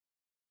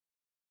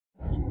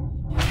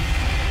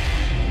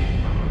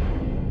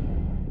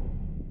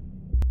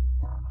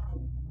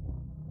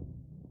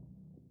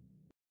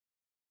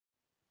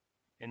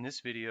In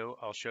this video,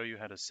 I'll show you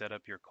how to set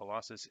up your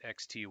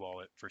ColossusXT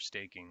wallet for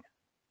staking.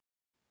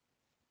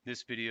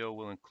 This video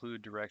will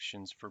include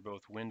directions for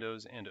both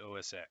Windows and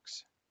OS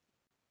X.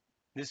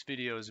 This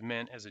video is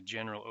meant as a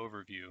general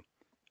overview.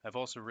 I've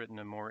also written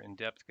a more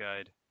in-depth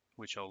guide,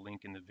 which I'll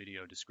link in the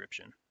video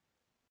description.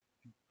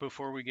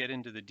 Before we get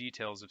into the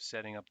details of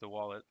setting up the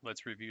wallet,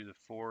 let's review the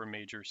 4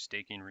 major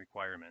staking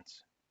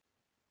requirements.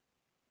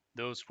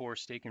 Those 4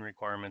 staking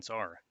requirements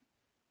are: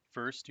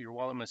 first, your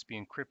wallet must be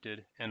encrypted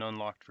and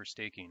unlocked for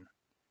staking.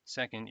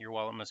 Second, your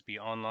wallet must be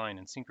online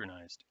and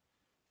synchronized.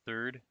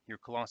 Third, your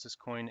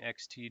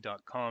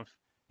ColossusXT.conf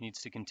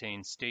needs to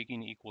contain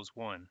staking equals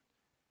 1.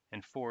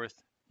 And fourth,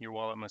 your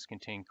wallet must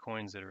contain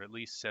coins that are at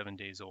least 7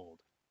 days old.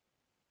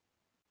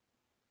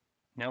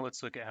 Now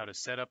let's look at how to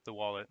set up the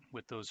wallet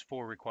with those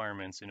 4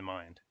 requirements in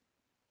mind.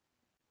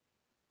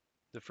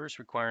 The first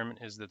requirement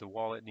is that the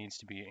wallet needs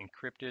to be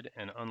encrypted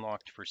and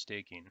unlocked for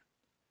staking.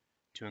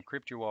 To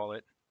encrypt your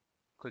wallet,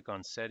 click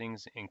on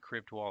Settings,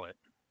 Encrypt Wallet.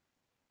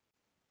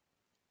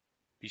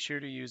 Be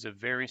sure to use a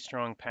very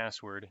strong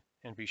password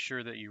and be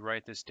sure that you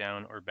write this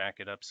down or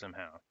back it up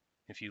somehow.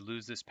 If you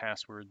lose this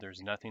password,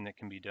 there's nothing that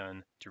can be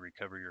done to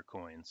recover your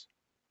coins.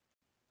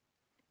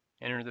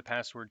 Enter the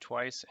password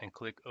twice and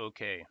click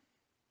OK.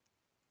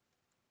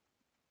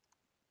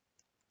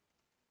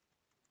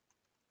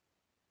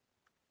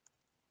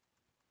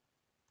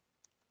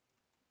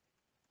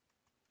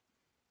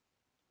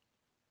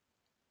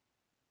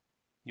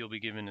 You'll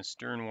be given a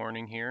stern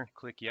warning here.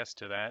 Click yes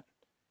to that,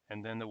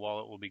 and then the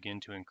wallet will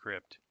begin to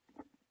encrypt.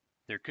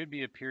 There could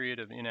be a period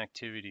of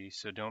inactivity,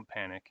 so don't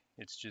panic.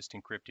 It's just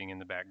encrypting in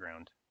the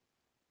background.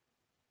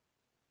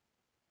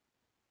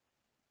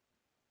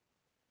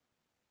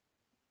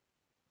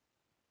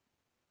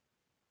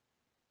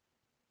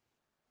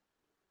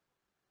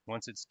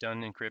 Once it's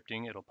done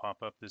encrypting, it'll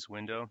pop up this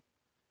window.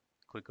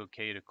 Click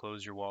OK to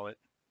close your wallet.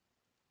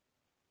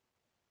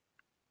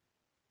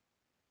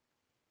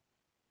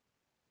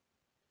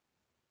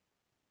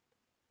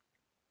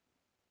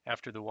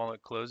 After the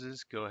wallet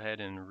closes, go ahead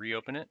and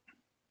reopen it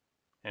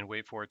and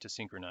wait for it to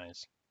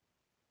synchronize.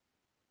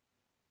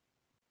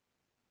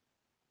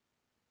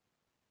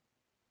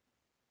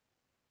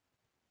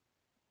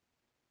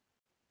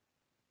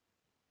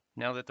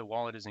 Now that the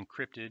wallet is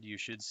encrypted, you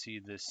should see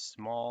this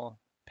small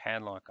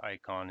padlock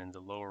icon in the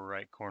lower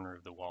right corner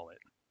of the wallet.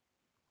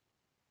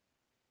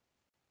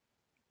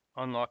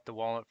 Unlock the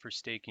wallet for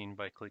staking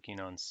by clicking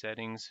on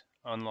Settings,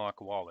 Unlock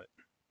Wallet.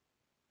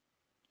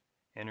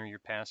 Enter your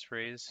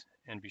passphrase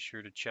and be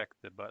sure to check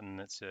the button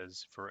that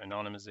says for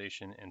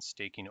anonymization and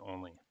staking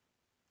only.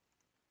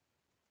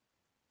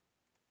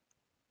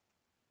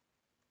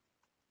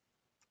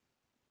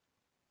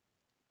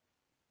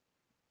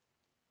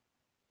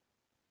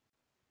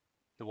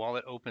 The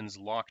wallet opens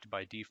locked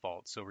by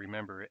default, so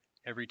remember,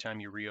 every time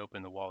you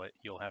reopen the wallet,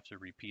 you'll have to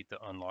repeat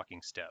the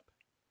unlocking step.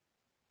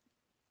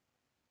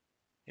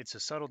 It's a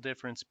subtle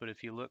difference, but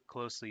if you look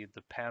closely,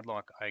 the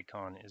padlock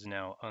icon is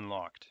now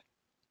unlocked.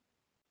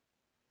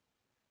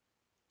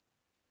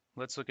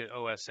 Let's look at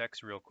OS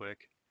X real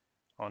quick.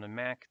 On a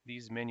Mac,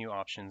 these menu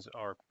options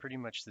are pretty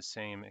much the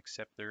same,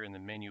 except they're in the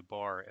menu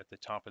bar at the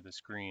top of the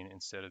screen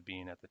instead of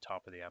being at the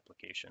top of the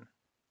application.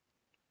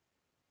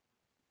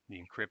 The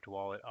Encrypt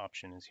Wallet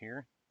option is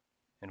here,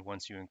 and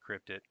once you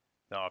encrypt it,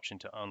 the option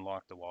to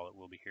unlock the wallet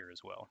will be here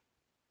as well.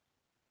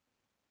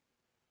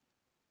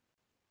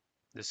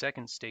 The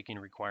second staking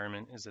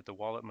requirement is that the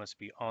wallet must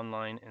be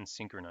online and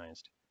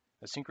synchronized.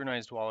 A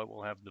synchronized wallet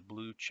will have the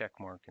blue check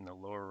mark in the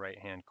lower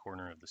right-hand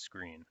corner of the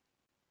screen.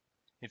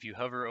 If you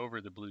hover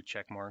over the blue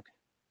check mark,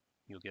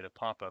 you'll get a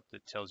pop-up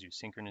that tells you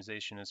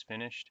synchronization is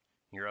finished,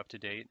 you're up to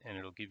date, and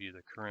it'll give you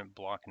the current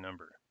block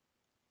number.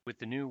 With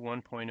the new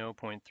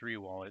 1.0.3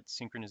 wallet,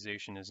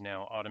 synchronization is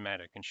now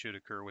automatic and should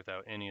occur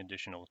without any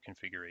additional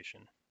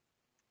configuration.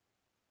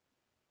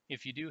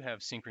 If you do have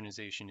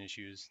synchronization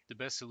issues, the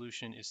best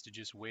solution is to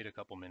just wait a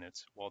couple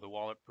minutes while the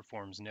wallet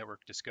performs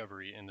network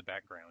discovery in the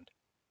background.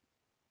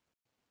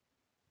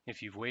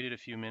 If you've waited a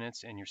few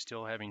minutes and you're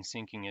still having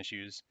syncing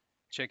issues,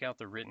 check out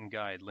the written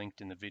guide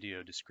linked in the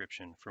video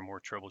description for more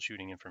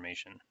troubleshooting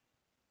information.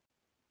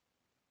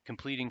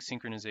 Completing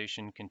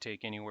synchronization can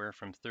take anywhere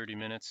from 30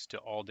 minutes to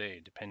all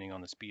day, depending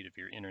on the speed of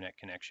your internet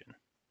connection.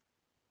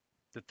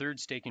 The third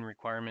staking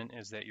requirement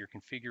is that your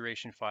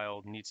configuration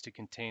file needs to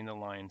contain the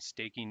line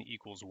staking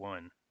equals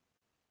 1.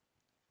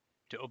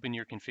 To open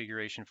your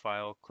configuration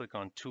file, click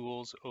on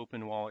Tools,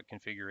 Open Wallet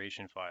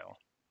Configuration File.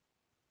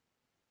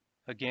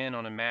 Again,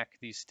 on a Mac,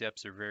 these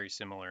steps are very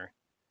similar.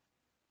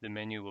 The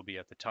menu will be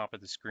at the top of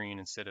the screen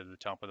instead of the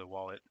top of the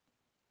wallet.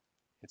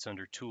 It's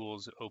under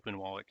Tools, Open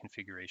Wallet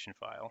Configuration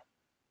File.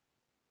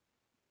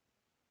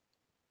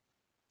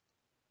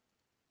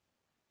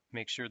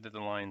 Make sure that the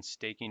line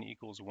staking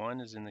equals 1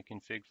 is in the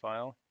config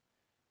file,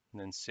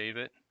 and then save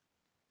it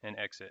and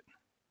exit.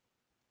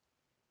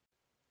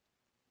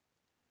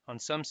 On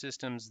some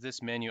systems,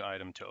 this menu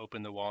item to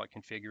open the wallet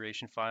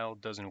configuration file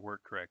doesn't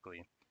work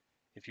correctly.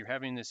 If you're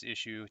having this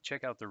issue,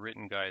 check out the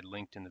written guide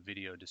linked in the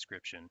video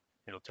description.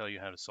 It'll tell you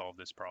how to solve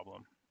this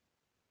problem.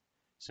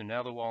 So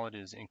now the wallet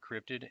is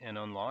encrypted and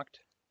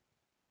unlocked.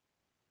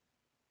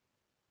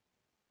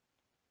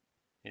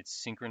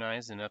 It's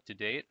synchronized and up to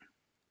date,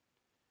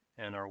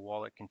 and our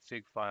wallet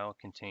config file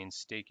contains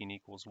staking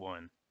equals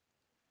 1.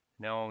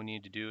 Now all we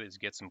need to do is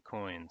get some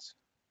coins.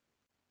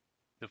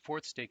 The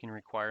fourth staking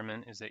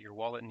requirement is that your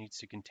wallet needs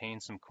to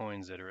contain some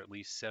coins that are at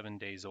least 7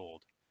 days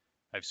old.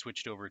 I've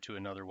switched over to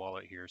another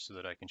wallet here so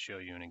that I can show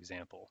you an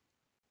example.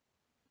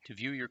 To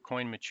view your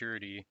coin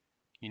maturity,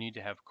 you need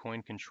to have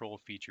coin control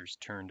features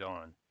turned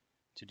on.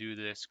 To do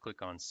this,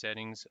 click on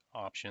Settings,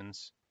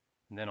 Options,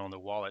 and then on the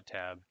Wallet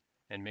tab,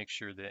 and make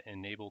sure the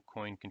Enable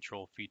Coin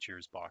Control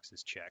Features box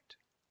is checked.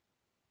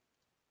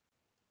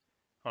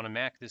 On a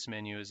Mac, this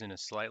menu is in a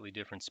slightly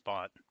different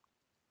spot.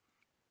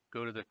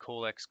 Go to the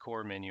COLX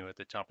Core menu at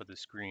the top of the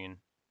screen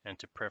and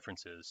to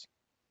Preferences.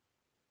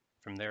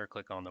 From there,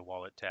 click on the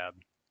Wallet tab,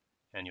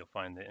 and you'll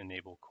find the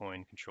Enable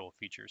Coin Control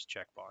Features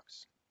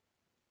checkbox.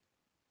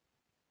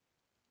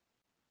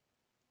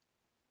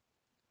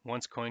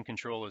 Once coin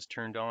control is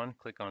turned on,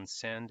 click on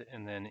Send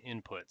and then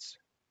Inputs.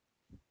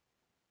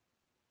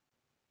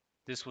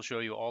 This will show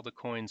you all the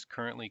coins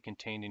currently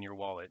contained in your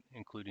wallet,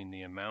 including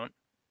the amount,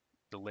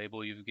 the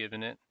label you've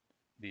given it,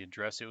 the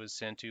address it was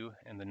sent to,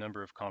 and the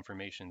number of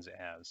confirmations it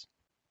has.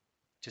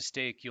 To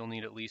stake, you'll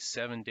need at least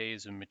 7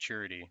 days of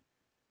maturity,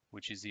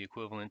 which is the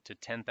equivalent to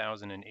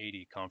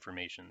 10,080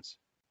 confirmations.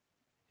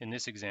 In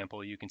this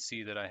example, you can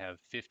see that I have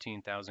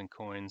 15,000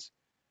 coins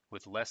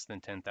with less than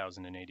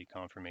 10,080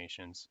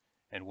 confirmations,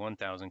 and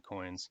 1,000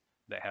 coins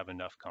that have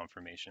enough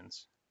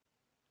confirmations.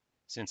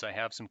 Since I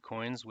have some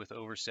coins with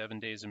over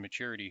 7 days of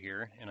maturity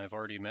here, and I've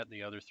already met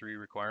the other 3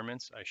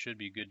 requirements, I should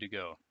be good to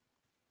go.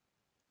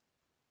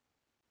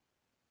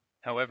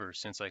 However,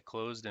 since I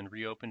closed and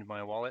reopened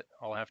my wallet,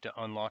 I'll have to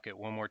unlock it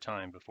one more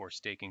time before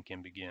staking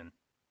can begin.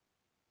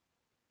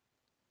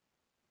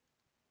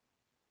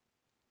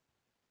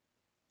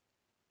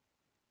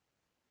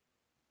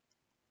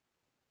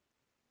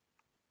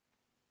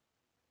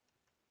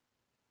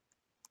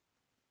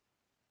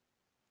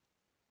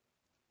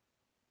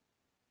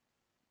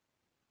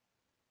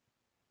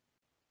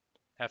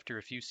 After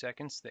a few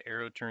seconds, the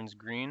arrow turns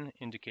green,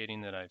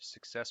 indicating that I've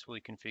successfully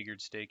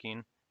configured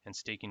staking, and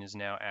staking is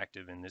now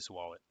active in this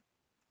wallet.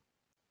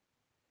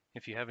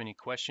 If you have any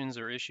questions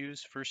or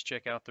issues, first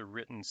check out the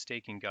written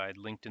staking guide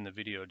linked in the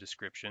video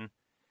description.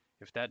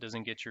 If that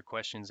doesn't get your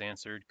questions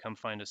answered, come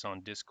find us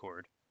on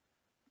Discord.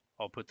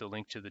 I'll put the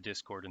link to the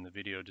Discord in the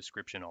video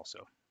description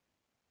also.